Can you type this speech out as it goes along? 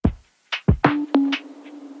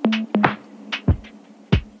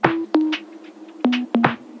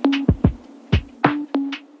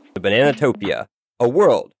Bananatopia, a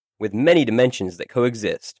world with many dimensions that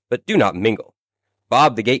coexist, but do not mingle.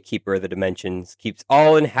 Bob, the gatekeeper of the dimensions, keeps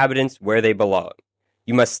all inhabitants where they belong.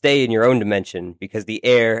 You must stay in your own dimension because the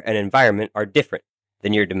air and environment are different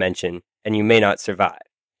than your dimension, and you may not survive.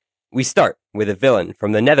 We start with a villain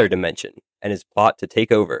from the Nether dimension and his plot to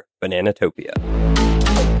take over Bananatopia.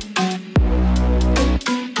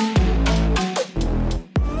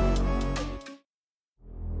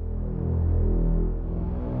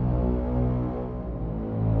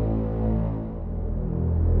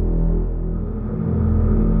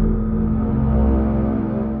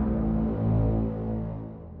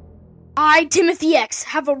 I, Timothy X,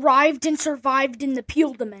 have arrived and survived in the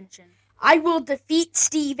Peel dimension. I will defeat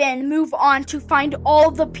Steve and move on to find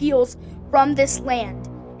all the Peels from this land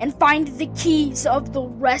and find the keys of the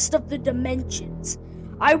rest of the dimensions.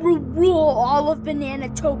 I will rule all of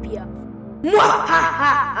Bananatopia.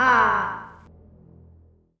 Mwahaha!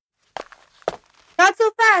 Not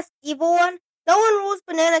so fast, evil one. No one rules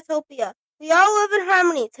Bananatopia. We all live in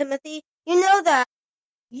harmony, Timothy. You know that.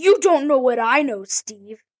 You don't know what I know,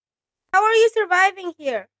 Steve. How are you surviving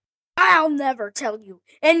here? I'll never tell you,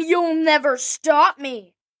 and you'll never stop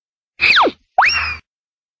me.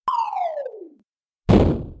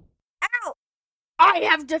 Ow! I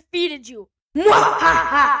have defeated you.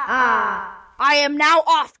 Mwahaha! I am now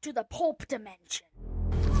off to the pulp dimension.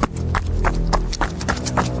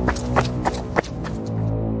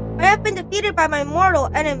 I have been defeated by my mortal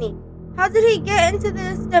enemy. How did he get into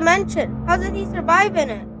this dimension? How did he survive in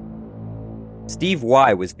it? Steve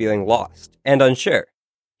Y was feeling lost and unsure.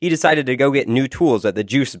 He decided to go get new tools at the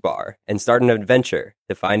juice bar and start an adventure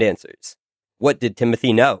to find answers. What did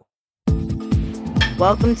Timothy know?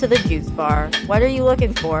 Welcome to the juice bar. What are you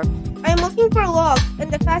looking for? I am looking for logs and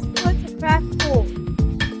the fastest way to craft tools.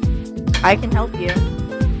 I can help you.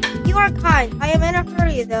 You are kind. I am in a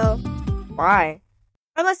hurry, though. Why?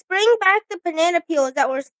 I must bring back the banana peels that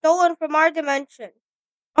were stolen from our dimension.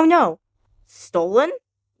 Oh no. Stolen?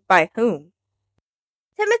 By whom?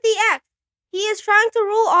 Timothy X. He is trying to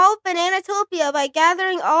rule all of Bananatopia by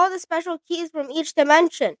gathering all the special keys from each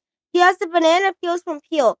dimension. He has the banana peels from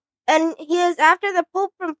Peel, and he is after the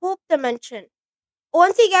pulp from Pulp dimension.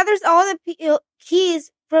 Once he gathers all the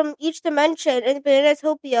keys from each dimension in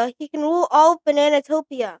Bananatopia, he can rule all of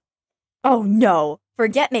Bananatopia. Oh no.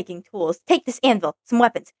 Forget making tools. Take this anvil, some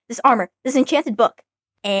weapons, this armor, this enchanted book,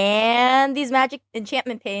 and these magic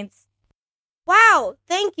enchantment paints. Wow,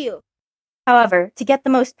 thank you. However, to get the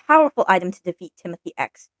most powerful item to defeat Timothy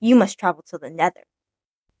X, you must travel to the Nether.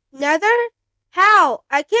 Nether? How?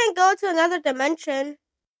 I can't go to another dimension.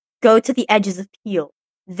 Go to the edges of Peel.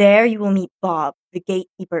 There you will meet Bob, the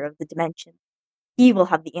gatekeeper of the dimension. He will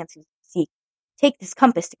have the answers you seek. Take this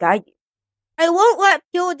compass to guide you. I won't let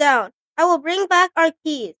Peel down. I will bring back our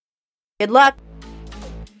keys. Good luck.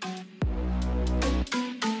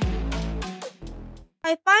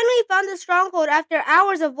 I finally found the stronghold after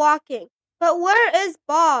hours of walking. But where is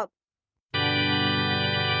Bob?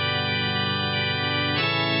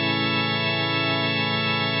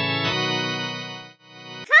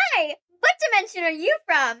 Hi! What dimension are you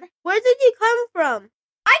from? Where did you come from?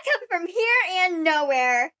 I come from here and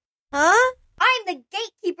nowhere. Huh? I'm the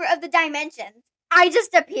gatekeeper of the dimensions. I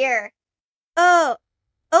just appear. Oh,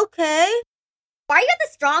 okay. Why are you at the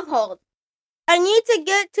stronghold? I need to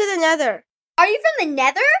get to the Nether. Are you from the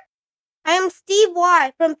Nether? I am Steve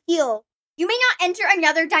Y from Peel. You may not enter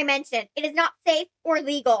another dimension. It is not safe or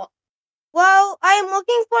legal. Well, I am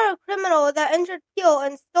looking for a criminal that entered Peel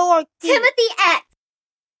and stole our keys. Timothy X.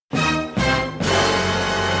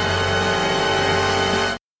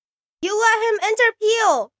 You let him enter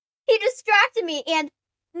Peel. He distracted me and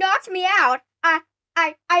knocked me out.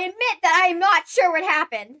 I admit that I am not sure what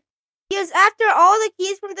happened. He is after all the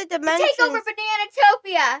keys from the dimensions. Take over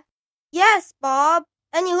Bananatopia. Yes, Bob.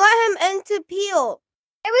 And you let him into Peel.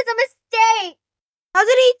 It was a mistake. How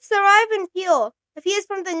did he survive in Peel if he is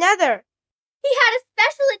from the Nether? He had a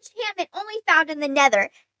special enchantment only found in the Nether.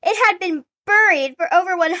 It had been buried for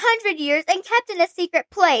over 100 years and kept in a secret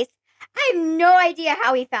place. I have no idea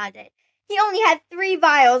how he found it. He only had 3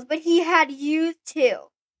 vials, but he had used 2.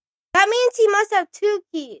 That means he must have 2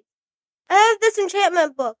 keys. I have this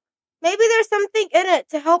enchantment book. Maybe there's something in it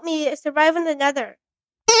to help me survive in the Nether.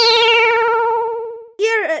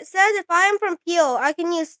 Here it says if I am from Peel, I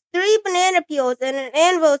can use 3 banana peels and an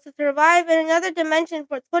anvil to survive in another dimension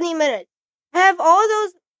for 20 minutes. I have all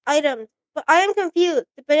those items, but I am confused.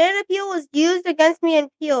 The banana peel was used against me in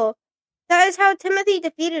Peel. That is how Timothy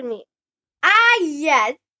defeated me. Ah,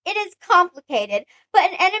 yes. It is complicated, but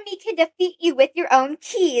an enemy can defeat you with your own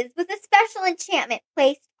keys, with a special enchantment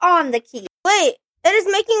placed on the key. Wait, It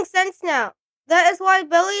is making sense now. That is why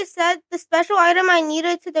Billy said the special item I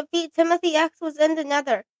needed to defeat Timothy X was in the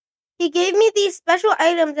Nether. He gave me these special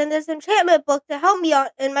items and this enchantment book to help me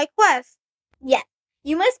out in my quest. Yes,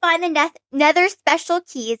 you must find the Nether special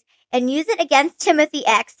keys and use it against Timothy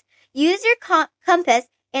X. Use your compass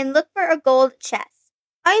and look for a gold chest.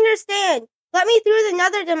 I understand. Let me through the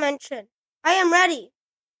Nether dimension. I am ready.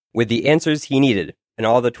 With the answers he needed and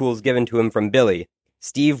all the tools given to him from Billy,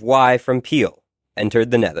 Steve Y from Peel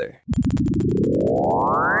entered the Nether.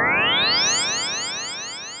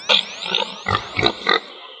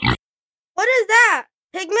 What is that?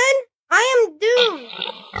 Pigman? I am doomed.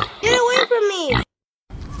 Get away from me.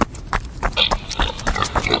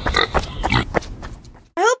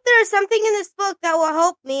 I hope there is something in this book that will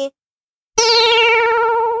help me.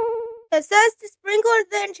 It says to sprinkle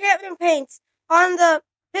the enchantment paints on the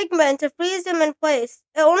pigmen to freeze them in place.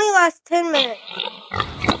 It only lasts 10 minutes.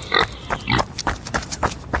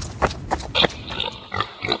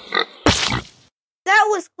 That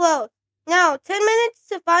was close. Now, 10 minutes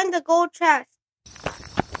to find the gold chest.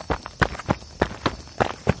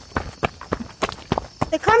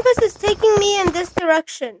 The compass is taking me in this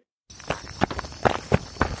direction.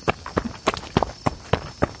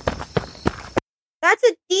 That's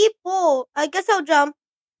a deep hole. I guess I'll jump.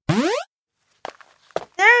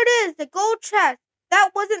 There it is, the gold chest.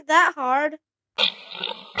 That wasn't that hard.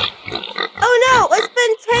 Oh no, it's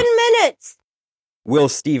been 10 minutes. Will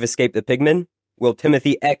Steve escape the pigmen? Will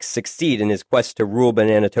Timothy X succeed in his quest to rule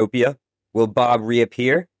Bananatopia? Will Bob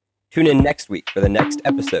reappear? Tune in next week for the next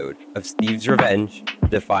episode of Steve's Revenge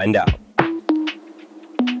to find out.